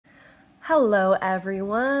Hello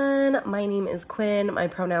everyone, my name is Quinn, my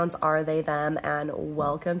pronouns are they, them, and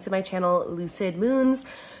welcome to my channel, Lucid Moons.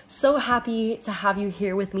 So happy to have you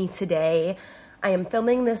here with me today. I am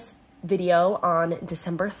filming this video on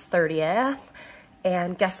December 30th,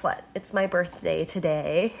 and guess what? It's my birthday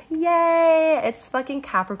today. Yay! It's fucking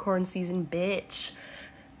Capricorn season, bitch.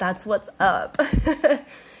 That's what's up.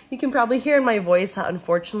 You can probably hear in my voice how,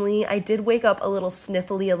 unfortunately, I did wake up a little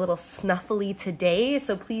sniffly, a little snuffly today,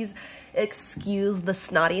 so please excuse the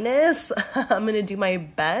snottiness. I'm gonna do my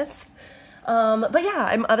best. But yeah,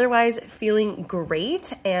 I'm otherwise feeling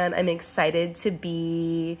great, and I'm excited to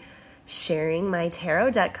be sharing my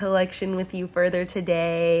tarot deck collection with you further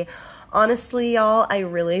today. Honestly, y'all, I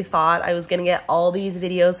really thought I was gonna get all these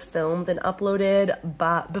videos filmed and uploaded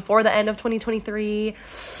but before the end of 2023.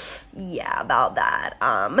 Yeah, about that.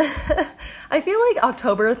 I feel like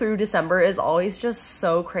October through December is always just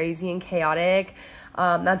so crazy and chaotic.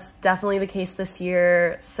 That's definitely the case this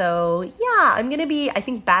year. So yeah, I'm gonna be, I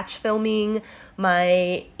think, batch filming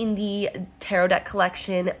my indie tarot deck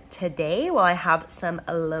collection today while I have some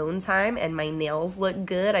alone time, and my nails look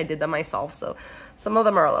good. I did them myself, so some of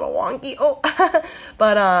them are a little wonky. Oh,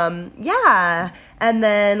 but yeah, and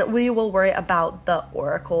then we will worry about the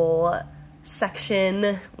oracle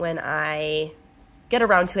section when I get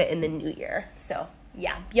around to it in the new year. So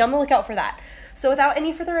yeah, be on the lookout for that. So without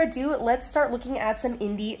any further ado, let's start looking at some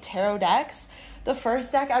indie tarot decks. The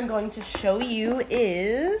first deck I'm going to show you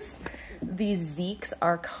is the Zeke's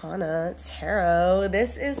Arcana Tarot.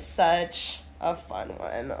 This is such a fun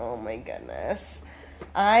one. Oh my goodness.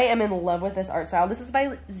 I am in love with this art style. This is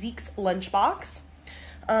by Zeke's Lunchbox.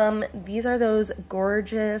 These are those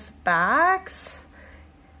gorgeous backs.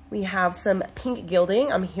 We have some pink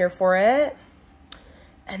gilding. I'm here for it.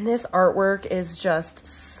 And this artwork is just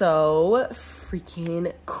so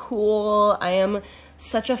freaking cool. I am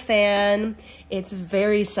such a fan. It's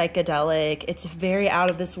very psychedelic. It's very out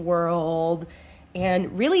of this world.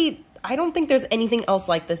 And really, I don't think there's anything else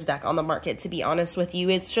like this deck on the market, to be honest with you.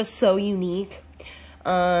 It's just so unique.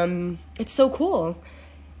 It's so cool.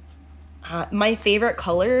 My favorite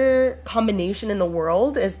color combination in the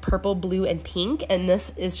world is purple, blue, and pink, and this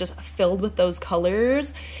is just filled with those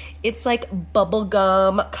colors. It's like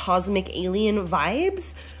bubblegum cosmic alien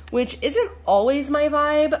vibes, which isn't always my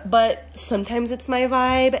vibe, but sometimes it's my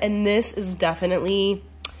vibe, and this is definitely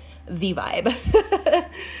the vibe.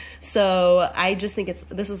 So I just think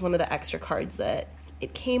this is one of the extra cards that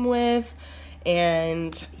it came with.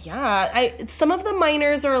 And yeah, some of the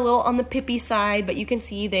minors are a little on the pippy side, but you can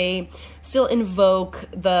see they still invoke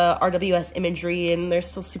the RWS imagery, and they're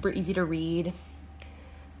still super easy to read.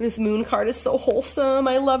 This moon card is so wholesome.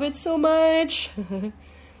 I love it so much.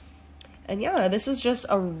 And yeah, this is just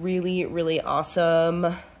a really, really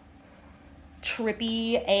awesome,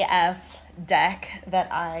 trippy AF deck that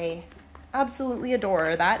I absolutely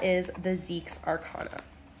adore. That is the Zeke's Arcana.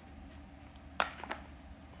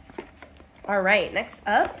 All right, next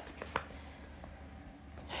up,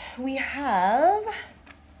 we have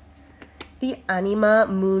the Anima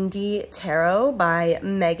Mundi Tarot by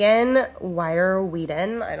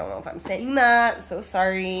MeganWyreweden. I don't know if I'm saying that, so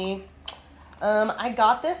sorry. I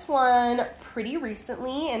got this one pretty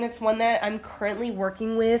recently, and it's one that I'm currently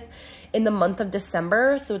working with in the month of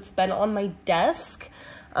December, so it's been on my desk.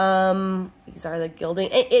 These are the gilding.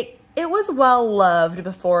 It was well loved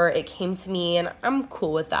before it came to me, and I'm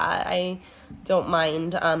cool with that. I don't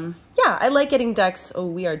mind. Yeah, I like getting decks. Oh,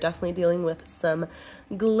 we are definitely dealing with some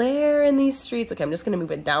glare in these streets. Okay, I'm just gonna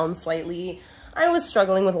move it down slightly. I was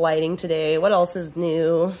struggling with lighting today. What else is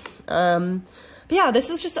new? But yeah, this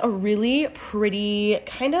is just a really pretty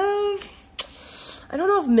kind of, I don't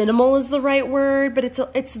know if minimal is the right word, but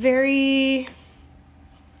it's very,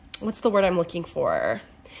 what's the word I'm looking for?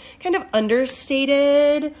 Kind of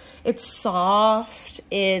understated. It's soft.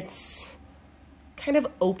 It's kind of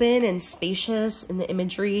open and spacious in the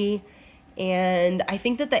imagery. And I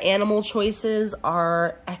think that the animal choices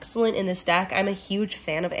are excellent in this deck. I'm a huge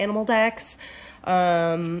fan of animal decks.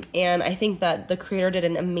 And I think that the creator did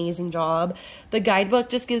an amazing job. The guidebook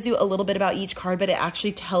just gives you a little bit about each card, but it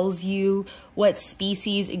actually tells you what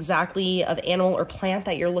species exactly of animal or plant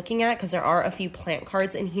that you're looking at, because there are a few plant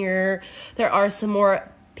cards in here. There are some more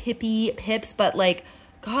pippy pips, but like,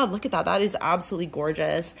 God, look at that. That is absolutely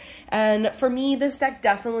gorgeous. And for me, this deck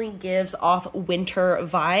definitely gives off winter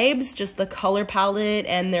vibes, just the color palette,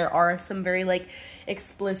 and there are some very like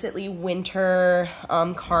explicitly winter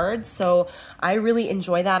cards, so I really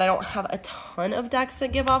enjoy that. I don't have a ton of decks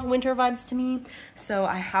that give off winter vibes to me, so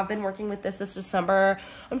I have been working with this December.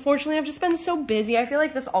 Unfortunately, I've just been so busy. I feel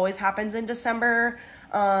like this always happens in December.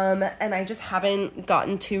 and I just haven't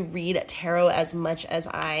gotten to read tarot as much as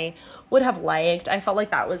I would have liked. I felt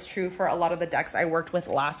like that was true for a lot of the decks I worked with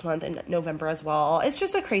last month in November as well. It's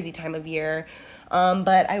just a crazy time of year,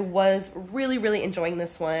 but I was really, really enjoying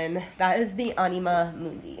this one. That is the Anima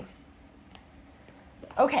Mundi.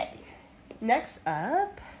 Okay, next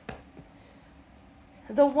up,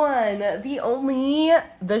 the one, the only,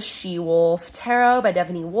 the She-Wolf Tarot by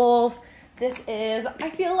Devany Wolfe. This is, I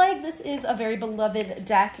feel like this is a very beloved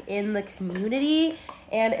deck in the community,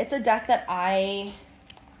 and it's a deck that I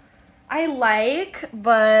like,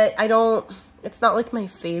 but it's not like my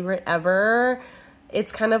favorite ever.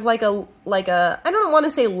 It's kind of like a, I don't want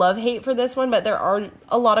to say love-hate for this one, but there are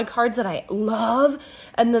a lot of cards that I love,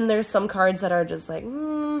 and then there's some cards that are just like,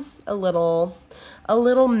 a little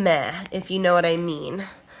meh, if you know what I mean.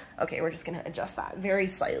 Okay, we're just gonna adjust that very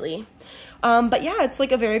slightly. But yeah, it's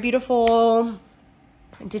like a very beautiful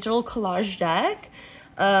digital collage deck.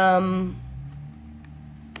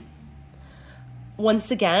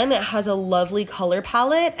 Once again, it has a lovely color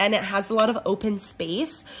palette, and it has a lot of open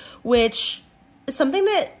space, which is something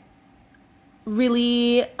that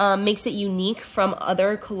really makes it unique from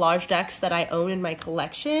other collage decks that I own in my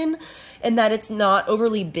collection, in that it's not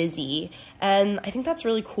overly busy. And I think that's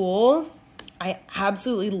really cool. I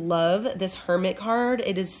absolutely love this Hermit card.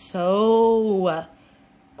 It is so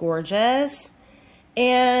gorgeous.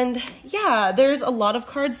 And yeah, there's a lot of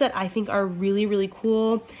cards that I think are really, really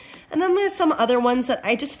cool. And then there's some other ones that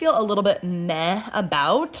I just feel a little bit meh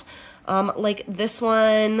about. Like this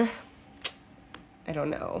one, I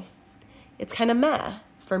don't know. It's kind of meh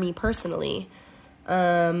for me personally.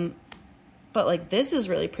 But like this is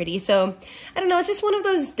really pretty. So I don't know, it's just one of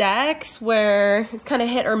those decks where it's kind of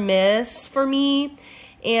hit or miss for me.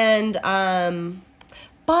 And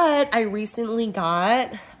but I recently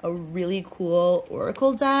got a really cool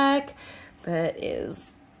Oracle deck that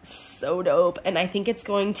is so dope, and I think it's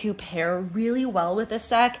going to pair really well with this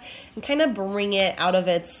deck and kind of bring it out of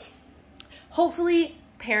its, hopefully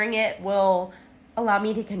pairing it will allow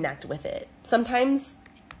me to connect with it. Sometimes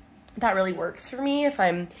that really works for me. If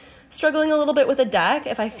I'm struggling a little bit with a deck,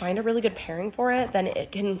 if I find a really good pairing for it, then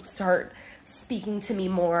it can start speaking to me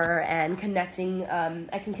more and connecting.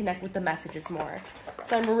 I can connect with the messages more.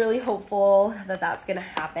 So I'm really hopeful that that's gonna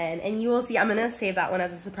happen, and you will see. I'm gonna save that one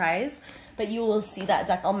as a surprise, but you will see that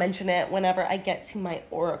deck. I'll mention it whenever I get to my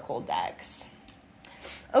Oracle decks.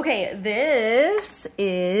 Okay, this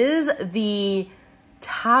is the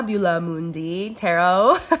Tabula Mundi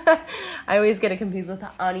Tarot. I always get it confused with the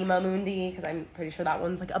Anima Mundi because I'm pretty sure that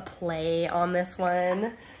one's like a play on this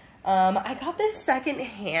one. I got this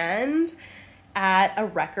secondhand at a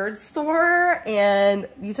record store, and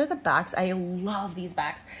these are the backs. I love these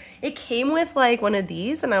backs. It came with like one of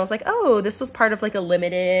these, and I was like, oh, this was part of like a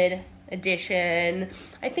limited edition.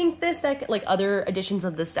 I think this deck, like other editions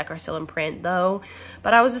of this deck, are still in print though,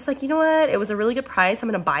 but I was just like, you know what, it was a really good price, I'm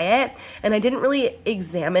gonna buy it. And I didn't really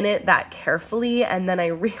examine it that carefully, and then I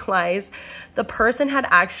realized the person had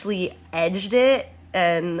actually edged it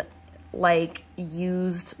and like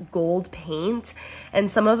used gold paint,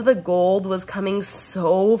 and some of the gold was coming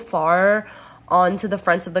so far onto the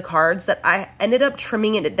fronts of the cards that I ended up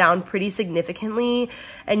trimming it down pretty significantly.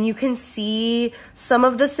 And you can see some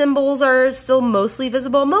of the symbols are still mostly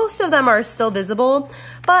visible. Most of them are still visible,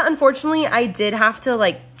 but unfortunately I did have to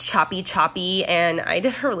like choppy, and I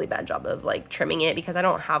did a really bad job of like trimming it because I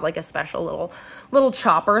don't have like a special little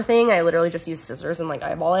chopper thing. I literally just use scissors and like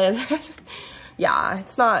eyeball it. Yeah,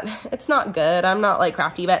 it's not good. I'm not like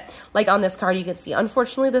crafty, but like on this card you can see,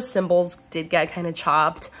 unfortunately the symbols did get kind of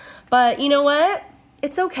chopped. But you know what?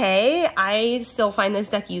 It's okay. I still find this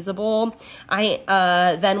deck usable. I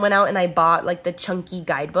then went out and I bought like the chunky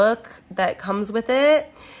guidebook that comes with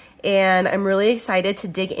it. And I'm really excited to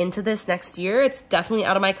dig into this next year. It's definitely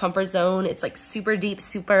out of my comfort zone. It's like super deep,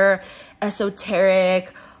 super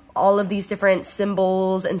esoteric, all of these different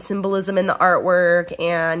symbols and symbolism in the artwork.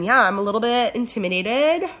 And yeah, I'm a little bit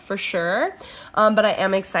intimidated for sure. But I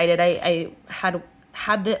am excited. I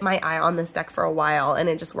had my eye on this deck for a while, and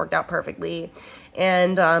it just worked out perfectly.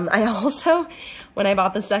 And I also, when I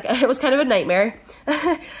bought this deck, it was kind of a nightmare.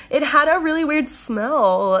 It had a really weird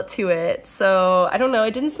smell to it. So I don't know,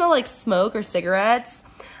 it didn't smell like smoke or cigarettes,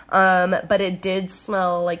 but it did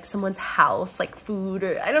smell like someone's house, like food,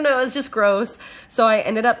 or I don't know, it was just gross. So I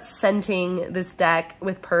ended up scenting this deck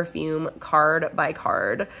with perfume card by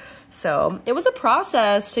card. So it was a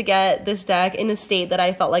process to get this deck in a state that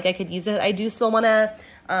I felt like I could use it. I do still want to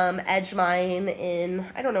edge mine in,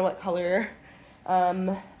 I don't know what color,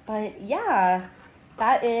 but yeah,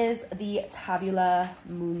 that is the Tabula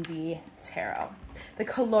Mundi Tarot. The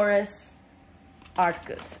Colores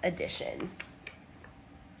Arcus edition.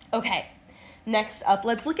 Okay, next up,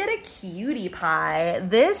 let's look at a cutie pie.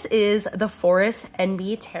 This is the Forest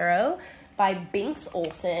Enby Tarot by Binx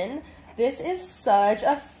Olsen. This is such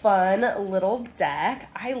a fun little deck.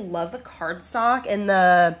 I love the cardstock and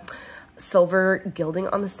the silver gilding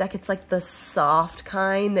on this deck. It's like the soft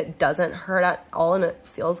kind that doesn't hurt at all and it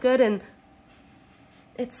feels good. And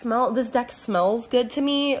this deck smells good to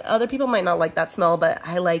me. Other people might not like that smell, but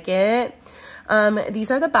I like it.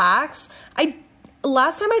 These are the backs.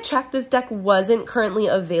 Last time I checked, this deck wasn't currently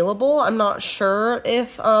available. I'm not sure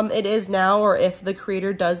if it is now or if the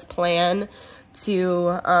creator does plan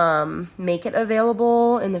to make it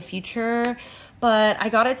available in the future. But I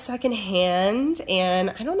got it secondhand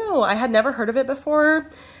and I don't know, I had never heard of it before.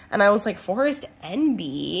 And I was like, Forest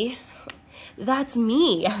Enby? That's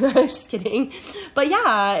me. Just kidding. But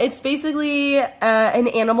yeah, it's basically an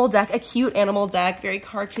animal deck, a cute animal deck, very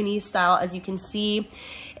cartoony style, as you can see.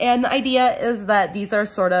 And the idea is that these are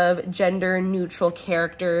sort of gender neutral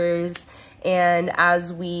characters. And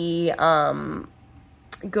as we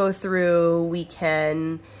go through, we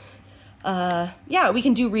can, we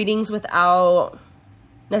can do readings without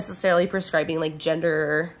necessarily prescribing like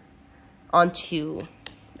gender onto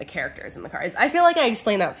the characters in the cards. I feel like I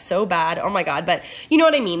explained that so bad. Oh my god, but you know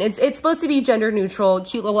what I mean. It's supposed to be gender neutral,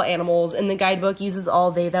 cute little animals, and the guidebook uses all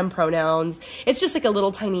they them pronouns. It's just like a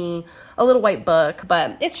little white book,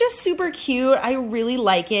 but it's just super cute. I really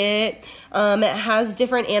like it. It has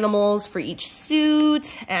different animals for each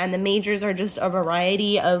suit, and the majors are just a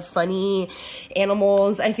variety of funny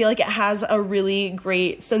animals. I feel like it has a really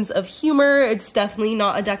great sense of humor. It's definitely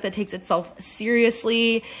not a deck that takes itself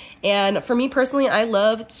seriously. And for me personally, I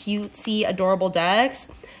love cutesy, adorable decks.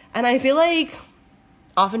 And I feel like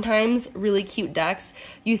oftentimes really cute decks,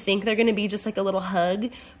 you think they're going to be just like a little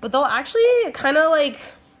hug, but they'll actually kind of like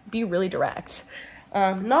be really direct.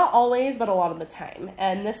 Not always, but a lot of the time.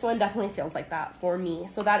 And this one definitely feels like that for me.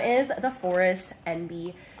 So that is the Forest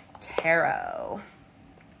Enby Tarot.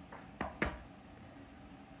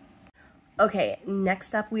 Okay,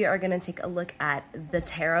 next up we are going to take a look at the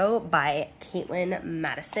Tarot by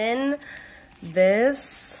Matteson.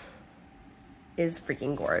 This is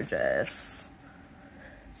freaking gorgeous.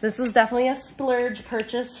 This is definitely a splurge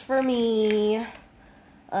purchase for me.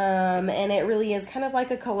 And it really is kind of like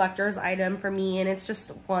a collector's item for me, and it's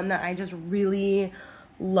just one that I just really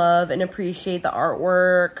love and appreciate the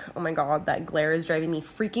artwork. Oh my god, that glare is driving me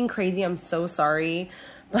freaking crazy. I'm so sorry,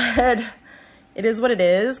 but it is what it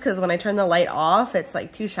is, because when I turn the light off, it's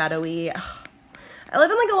like too shadowy. Ugh. I live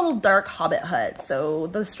in like a little dark hobbit hut, so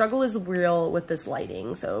the struggle is real with this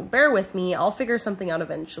lighting, so bear with me. I'll figure something out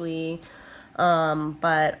eventually.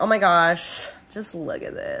 But oh my gosh, just look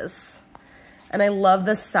at this. And I love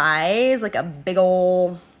the size, like a big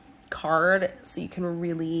old card, so you can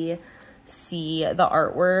really see the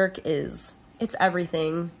artwork it's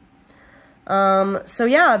everything. So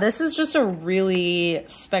yeah, this is just a really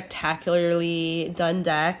spectacularly done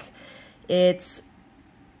deck. It's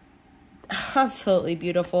absolutely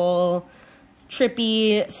beautiful,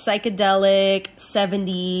 trippy, psychedelic,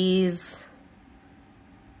 70s,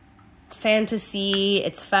 fantasy,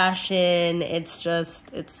 it's fashion, it's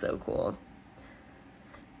so cool.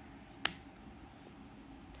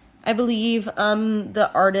 I believe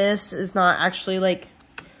the artist is not actually like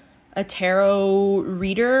a tarot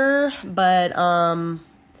reader, but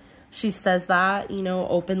she says that, you know,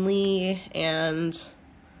 openly, and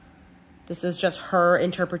this is just her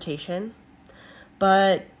interpretation.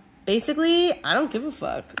 But basically, I don't give a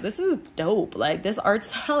fuck. This is dope. Like, this art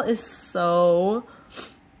style is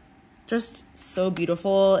just so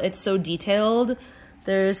beautiful. It's so detailed.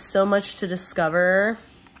 There's so much to discover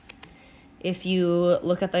if you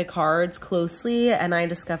look at the cards closely, and I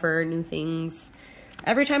discover new things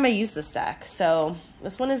every time I use this deck. So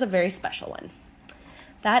this one is a very special one.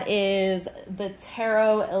 That is the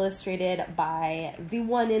Tarot illustrated by the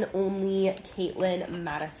one and only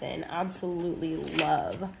Matteson. Absolutely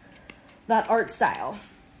love that art style.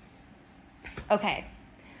 Okay,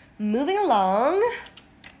 moving along.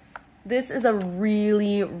 This is a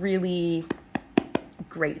really, really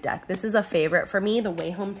great deck. This is a favorite for me, the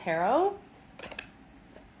Wayhome Tarot.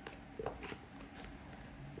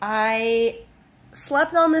 I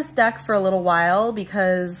slept on this deck for a little while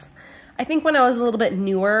because I think when I was a little bit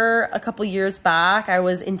newer, a couple years back, I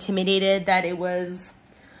was intimidated that it was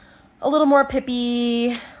a little more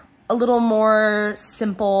pippy, a little more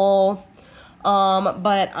simple.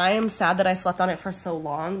 But I am sad that I slept on it for so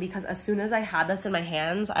long, because as soon as I had this in my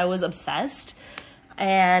hands, I was obsessed.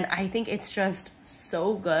 And I think it's just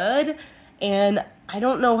so good. And I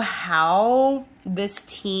don't know how this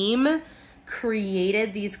team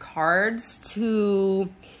created these cards to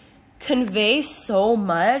convey so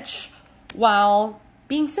much while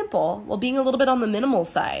being simple, while being a little bit on the minimal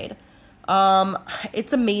side.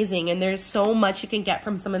 It's amazing, and there's so much you can get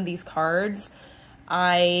from some of these cards.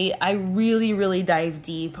 I really, really dive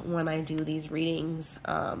deep when I do these readings.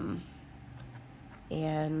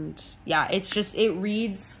 And yeah, it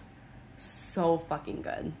reads so fucking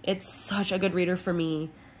good. It's such a good reader for me.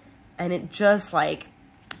 And it just like,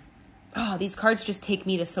 oh, these cards just take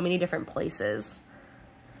me to so many different places.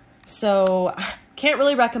 So can't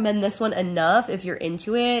really recommend this one enough if you're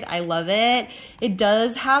into it. I love it. It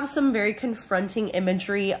does have some very confronting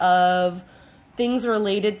imagery of things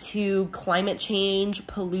related to climate change,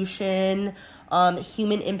 pollution,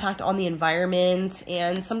 human impact on the environment,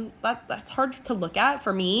 and that's hard to look at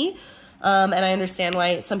for me. And I understand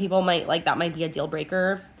why some people might like that might be a deal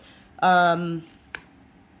breaker. But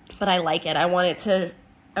I like it. I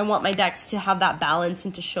want my decks to have that balance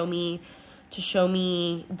and to show me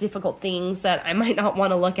difficult things that I might not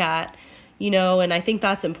want to look at, you know, and I think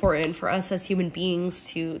that's important for us as human beings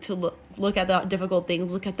to look at the difficult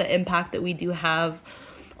things, look at the impact that we do have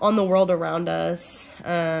on the world around us.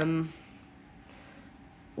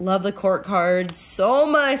 Love the court cards so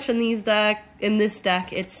much in this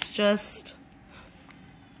deck. It's just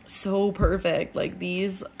so perfect. Like,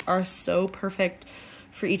 these are so perfect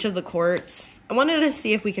for each of the courts. I wanted to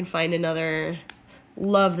see if we can find another.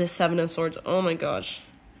 Love this Seven of Swords. Oh my gosh.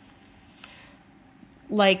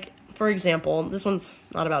 Like, for example, this one's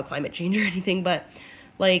not about climate change or anything, but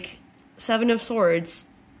like Seven of Swords,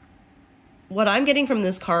 what I'm getting from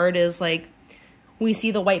this card is like, we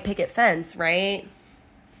see the white picket fence, right?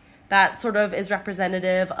 That sort of is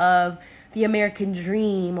representative of the American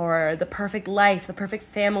dream or the perfect life, the perfect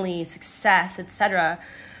family, success, etc.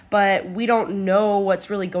 But we don't know what's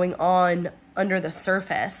really going on under the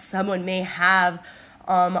surface. Someone may have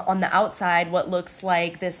on the outside what looks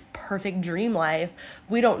like this perfect dream life.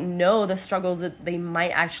 We don't know the struggles that they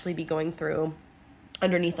might actually be going through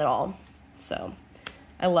underneath it all. So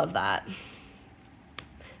I love that.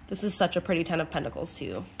 This is such a pretty Ten of Pentacles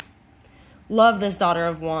too. Love this Daughter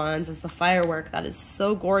of Wands as the firework. That is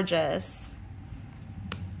so gorgeous.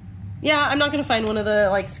 Yeah, I'm not going to find one of the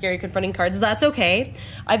like scary confronting cards. That's okay.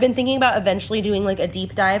 I've been thinking about eventually doing like a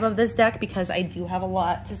deep dive of this deck because I do have a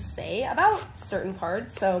lot to say about certain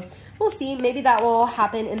cards. So we'll see. Maybe that will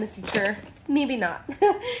happen in the future. Maybe not.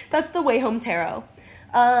 That's the Wayhome Tarot.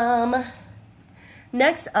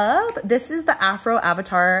 Next up, this is the Afro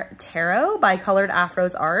Avatar Tarot by Colored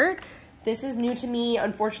Afros Art. This is new to me.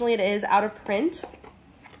 Unfortunately, it is out of print.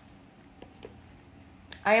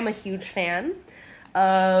 I am a huge fan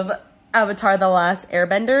of Avatar The Last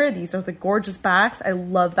Airbender. These are the gorgeous backs. I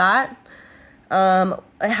love that.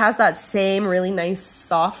 It has that same really nice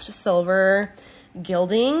soft silver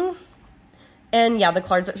gilding. And yeah, the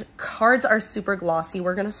cards are super glossy.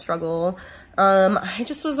 We're gonna struggle. I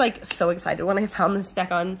just was like so excited when I found this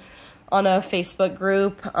deck on a Facebook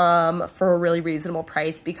group for a really reasonable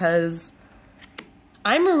price because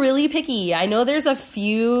I'm really picky. I know there's a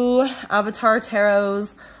few Avatar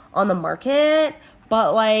tarots on the market,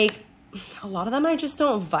 but like a lot of them I just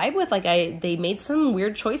don't vibe with. Like they made some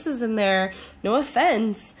weird choices in there. No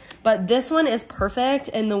offense, but this one is perfect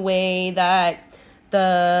in the way that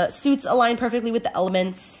the suits align perfectly with the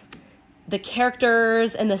elements. The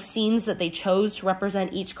characters and the scenes that they chose to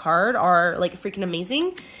represent each card are like freaking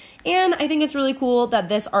amazing. And I think it's really cool that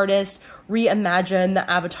this artist reimagined the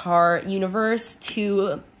Avatar universe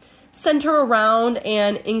to center around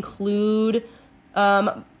and include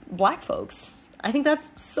Black folks. I think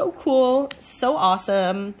that's so cool, so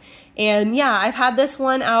awesome. And yeah, I've had this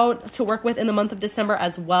one out to work with in the month of December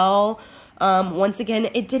as well. Once again,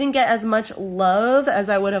 it didn't get as much love as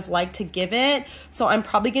I would have liked to give it. So I'm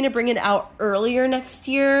probably going to bring it out earlier next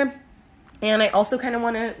year. And I also kind of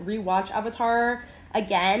want to rewatch Avatar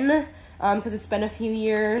again because it's been a few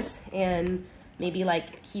years, and maybe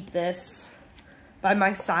like keep this by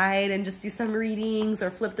my side and just do some readings or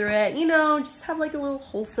flip through it, you know, just have like a little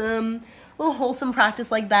wholesome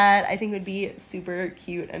practice like that. I think would be super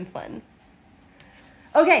cute and fun.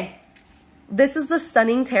 Okay, this is the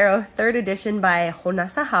Stunning Tarot 3rd edition by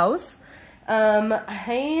Jonasa House.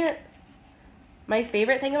 My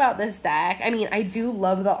favorite thing about this deck, I mean, I do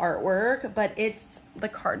love the artwork, but it's the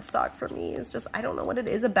cardstock for me. It's just, I don't know what it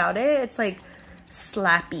is about it. It's like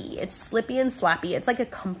slappy. It's slippy and slappy. It's like a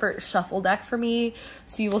comfort shuffle deck for me.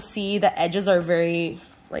 So you will see the edges are very,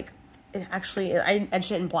 like, I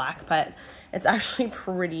edged it in black, but it's actually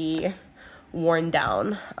pretty worn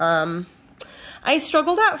down. I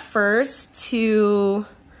struggled at first to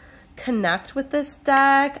connect with this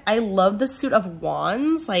deck. I love the suit of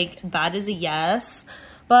wands, like that is a yes.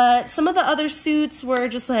 But some of the other suits were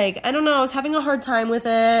just like, I don't know, I was having a hard time with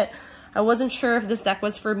it. I wasn't sure if this deck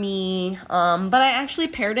was for me. But I actually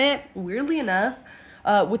paired it, weirdly enough,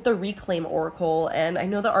 with the Reclaim Oracle. And I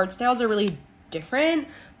know the art styles are really different,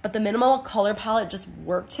 but the minimal color palette just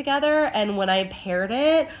worked together. And when I paired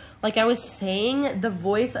it, like I was saying, the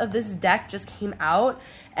voice of this deck just came out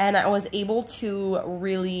and I was able to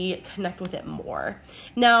really connect with it more.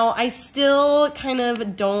 Now, I still kind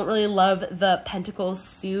of don't really love the Pentacles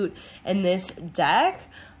suit in this deck.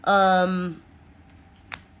 I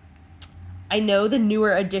know the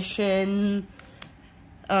newer edition,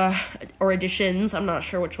 or editions, I'm not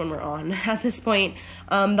sure which one we're on at this point,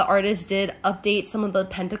 the artist did update some of the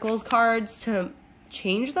Pentacles cards to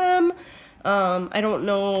change them. I don't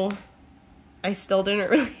know, I still didn't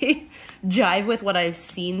really jive with what I've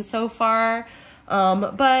seen so far,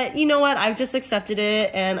 but you know what, I've just accepted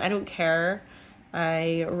it and I don't care.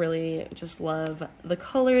 I really just love the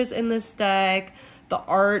colors in this deck. The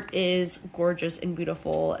art is gorgeous and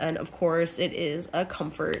beautiful, and of course it is a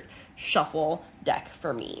comfort shuffle deck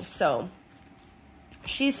for me. So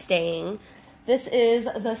she's staying. This is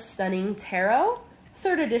the Stunning Tarot,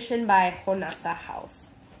 3rd edition by Jonasa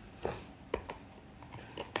House.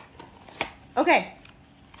 Okay,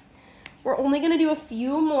 we're only gonna do a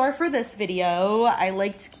few more for this video. I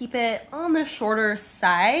like to keep it on the shorter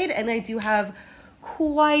side, and I do have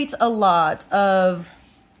quite a lot of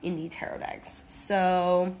indie tarot decks.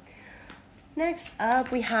 So next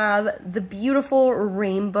up, we have the beautiful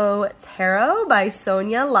Rainbow Tarot by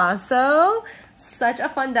Sonia, Lazo. Such a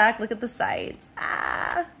fun deck. Look at the sides.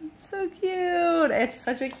 Ah, so cute. It's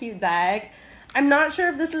such a cute deck. I'm not sure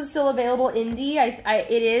if this is still available indie.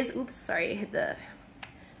 It is. Oops, sorry, I hit the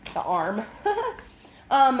arm.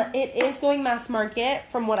 It is going mass market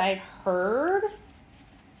from what I've heard.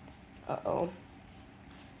 Uh-oh.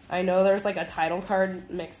 I know there's like a title card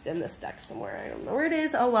mixed in this deck somewhere. I don't know where it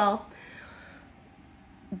is. Oh, well.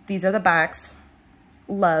 These are the backs.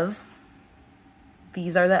 Love.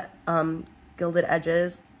 These are the gilded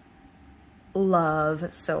edges.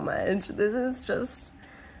 Love so much. This is just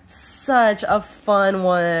such a fun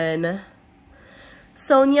one.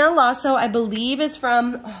 Sonia, Lazo, I believe is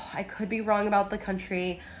from, oh, I could be wrong about the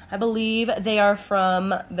country. I believe they are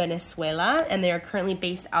from Venezuela and they are currently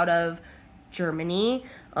based out of Germany.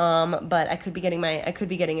 But I could be getting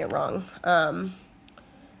it wrong.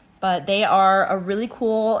 But they are a really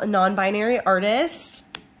cool non-binary artist.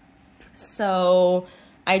 So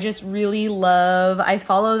I just really I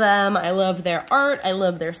follow them. I love their art. I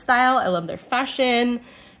love their style. I love their fashion.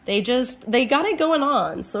 They got it going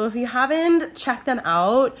on. So if you haven't checked them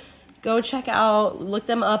out, go check out, look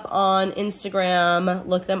them up on Instagram,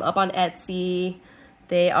 look them up on Etsy.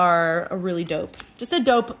 They are a really dope, just a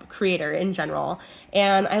dope creator in general.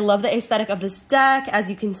 And I love the aesthetic of this deck. As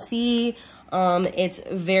you can see, it's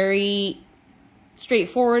very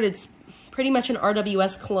straightforward. It's pretty much an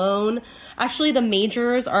RWS clone. Actually, the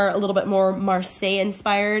majors are a little bit more Marseille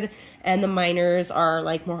inspired and the minors are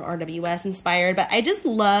like more RWS inspired. But I just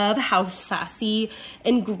love how sassy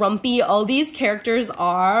and grumpy all these characters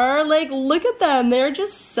are. Like, look at them. They're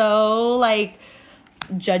just so like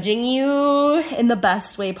judging you in the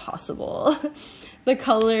best way possible. The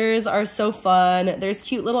colors are so fun. There's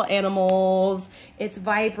cute little animals. It's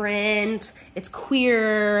vibrant, it's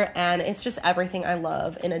queer, and it's just everything I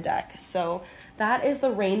love in a deck. So that is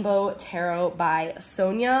the Rainbow Tarot by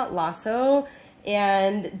Sonia, Lazo.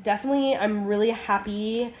 And definitely I'm really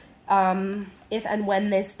happy if and when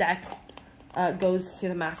this deck goes to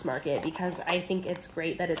the mass market, because I think it's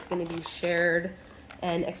great that it's going to be shared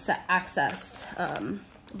and accessed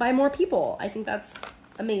by more people. I think that's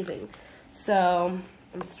amazing. So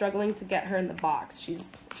I'm struggling to get her in the box.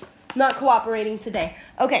 She's not cooperating today.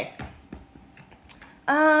 Okay.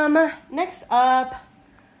 Next up,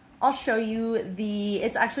 I'll show you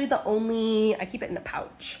it's actually the only, I keep it in a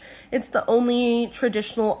pouch. It's the only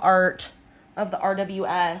traditional art of the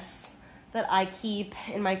RWS that I keep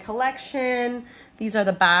in my collection. These are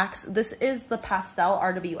the backs. This is the Pastel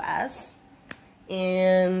RWS.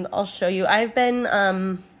 And I'll show you. I've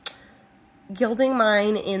been gilding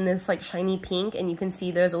mine in this like shiny pink, and you can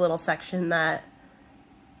see there's a little section that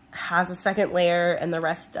has a second layer and the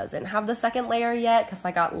rest doesn't have the second layer yet because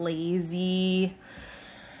I got lazy.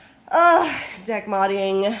 Deck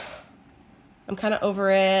modding. I'm kind of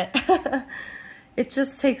over it. It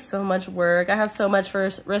just takes so much work. I have so much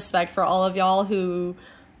respect for all of y'all who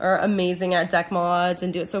are amazing at deck mods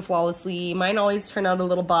and do it so flawlessly. Mine always turn out a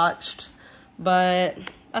little botched, but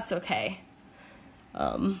that's okay.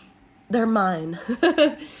 they're mine.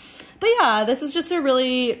 But yeah, this is just a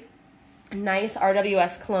really nice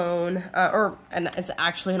RWS clone, and it's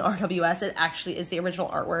actually an RWS. It actually is the original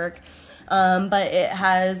artwork, but it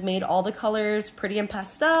has made all the colors pretty in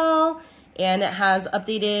pastel, and it has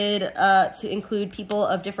updated to include people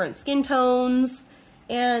of different skin tones.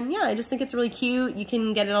 And yeah, I just think it's really cute. You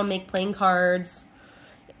can get it on Make playing cards.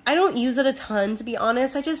 I don't use it a ton, to be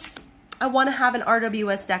honest. I want to have an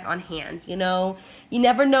RWS deck on hand, you know? You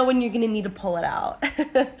never know when you're going to need to pull it out.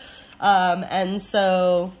 And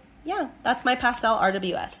so, yeah, that's my Pastel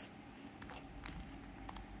RWS.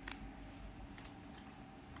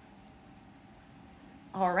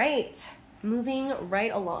 All right, moving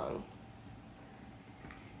right along.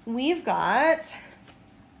 We've got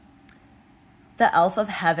the Elf of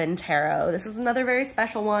Heaven Tarot. This is another very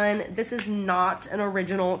special one. This is not an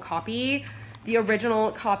original copy. The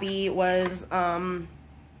original copy was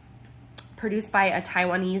produced by a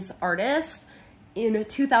Taiwanese artist in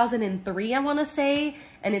 2003, I want to say,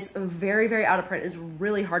 and it's very, very out of print. It's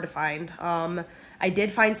really hard to find. I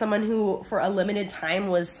did find someone who, for a limited time,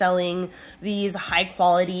 was selling these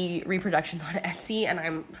high-quality reproductions on Etsy, and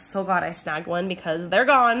I'm so glad I snagged one because they're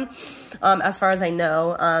gone, as far as I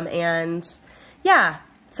know. And yeah,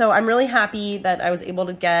 so I'm really happy that I was able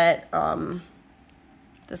to get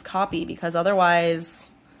this copy, because otherwise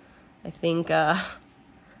I think I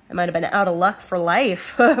might have been out of luck for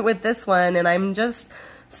life with this one. And I'm just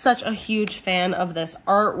such a huge fan of this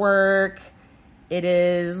artwork.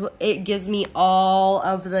 It gives me all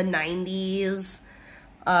of the 90s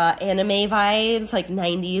anime vibes, like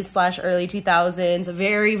 90s / early 2000s,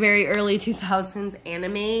 very, very early 2000s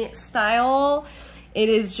anime style. It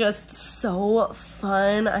is just so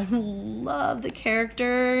fun. I love the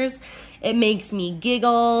characters. It makes me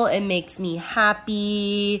giggle. It makes me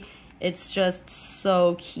happy. It's just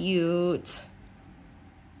so cute.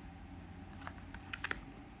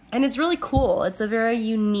 And it's really cool. It's a very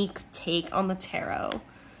unique take on the tarot.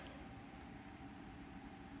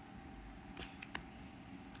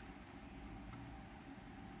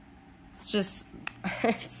 It's just,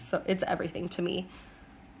 it's everything to me.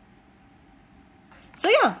 So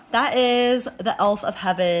yeah, that is the Elf of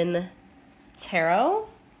Heaven Tarot.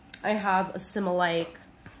 I have a Similike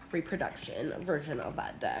reproduction version of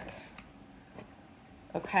that deck.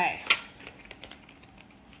 Okay.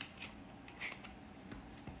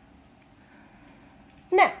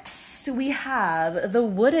 Next, we have the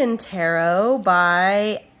Wooden Tarot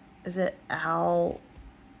by, is it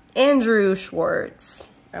Andrew Swartz.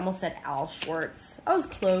 I almost said Al Schwartz. I was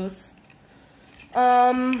close.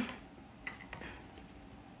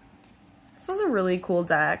 This is a really cool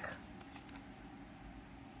deck.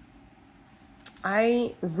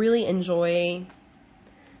 I really enjoy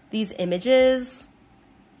these images.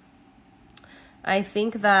 I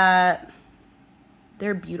think that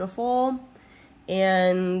they're beautiful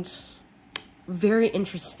and very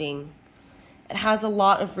interesting. It has a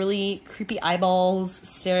lot of really creepy eyeballs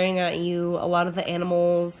staring at you. A lot of the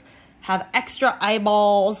animals have extra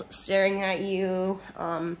eyeballs staring at you.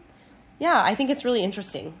 Yeah, I think it's really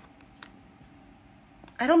interesting.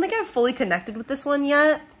 I don't think I've fully connected with this one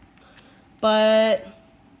yet, but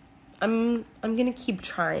I'm gonna keep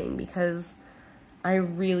trying because I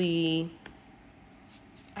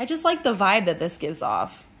just like the vibe that this gives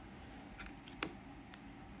off.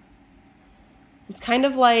 It's kind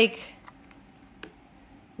of like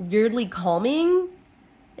weirdly calming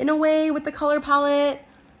in a way with the color palette,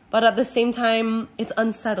 but at the same time, it's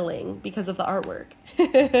unsettling because of the artwork.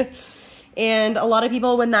 And a lot of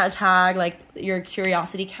people, when that tag, like your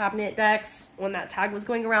curiosity cabinet decks, when that tag was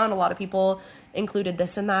going around, a lot of people included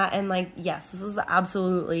this in that. And like, yes, this is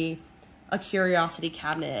absolutely a curiosity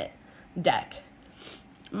cabinet deck.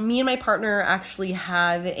 Me and my partner actually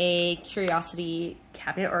have a curiosity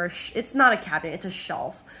cabinet, or it's not a cabinet, it's a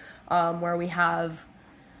shelf, where we have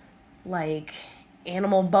like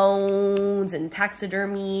animal bones and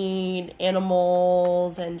taxidermied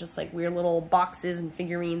animals and just like weird little boxes and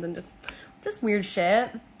figurines and just weird shit.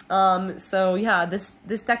 So yeah,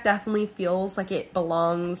 this deck definitely feels like it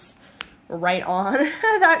belongs right on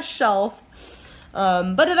that shelf.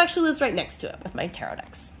 But it actually lives right next to it with my tarot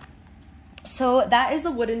decks. So that is the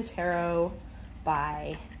Wooden Tarot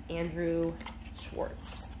by Andrew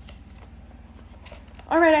Swartz.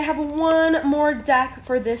 All right, I have one more deck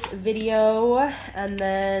for this video, and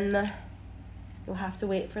then you'll have to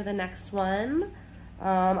wait for the next one.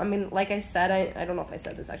 I mean, like I said, I don't know if I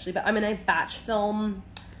said this actually, but I'm gonna batch film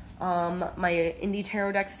my indie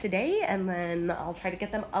tarot decks today, and then I'll try to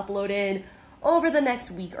get them uploaded over the next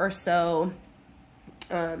week or so.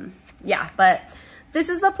 Yeah, but This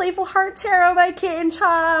is the Playful Heart Tarot by Kitten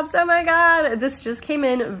Chops. Oh my god. This just came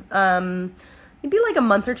in maybe like a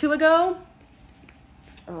month or two ago.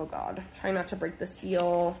 Oh god. Trying not to break the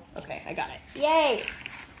seal. Okay, I got it. Yay!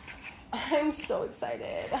 I'm so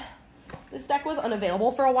excited. This deck was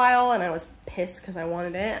unavailable for a while and I was pissed because I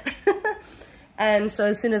wanted it. And so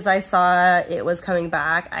as soon as I saw it was coming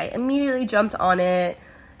back, I immediately jumped on it.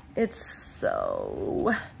 It's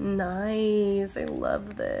so nice. I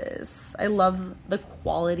love this. I love the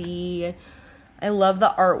quality. I love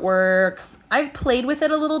the artwork. I've played with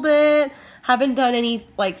it a little bit. Haven't done any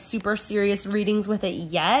like super serious readings with it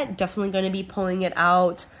yet. Definitely going to be pulling it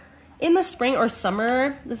out in the spring or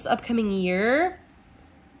summer this upcoming year.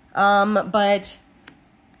 But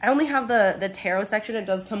I only have the tarot section. It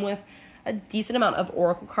does come with a decent amount of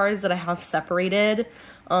oracle cards that I have separated.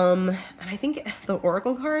 And I think the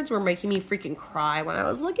oracle cards were making me freaking cry when I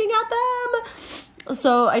was looking at them.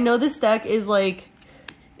 So I know this deck is like,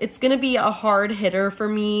 it's gonna be a hard hitter for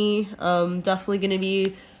me. Definitely gonna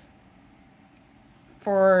be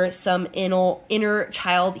for some inner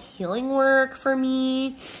child healing work for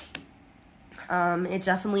me. It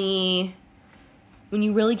definitely, when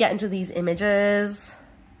you really get into these images,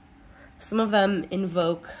 some of them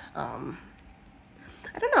invoke,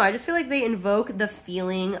 I don't know, I just feel like they invoke the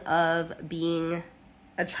feeling of being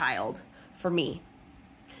a child for me.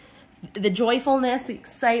 The joyfulness, the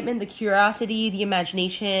excitement, the curiosity, the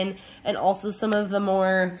imagination, and also some of the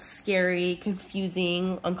more scary,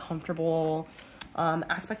 confusing, uncomfortable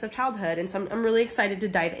aspects of childhood. And so I'm really excited to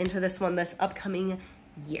dive into this one this upcoming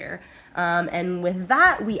year. And with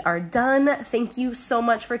that, we are done. Thank you so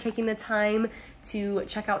much for taking the time to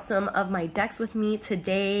check out some of my decks with me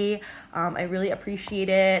today. I really appreciate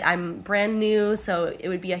it. I'm brand new, so it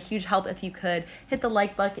would be a huge help if you could hit the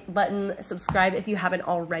like button, subscribe if you haven't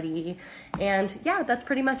already. And yeah, that's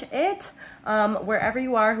pretty much it. Wherever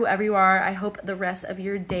you are, whoever you are, I hope the rest of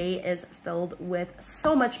your day is filled with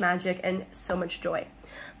so much magic and so much joy.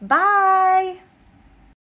 Bye!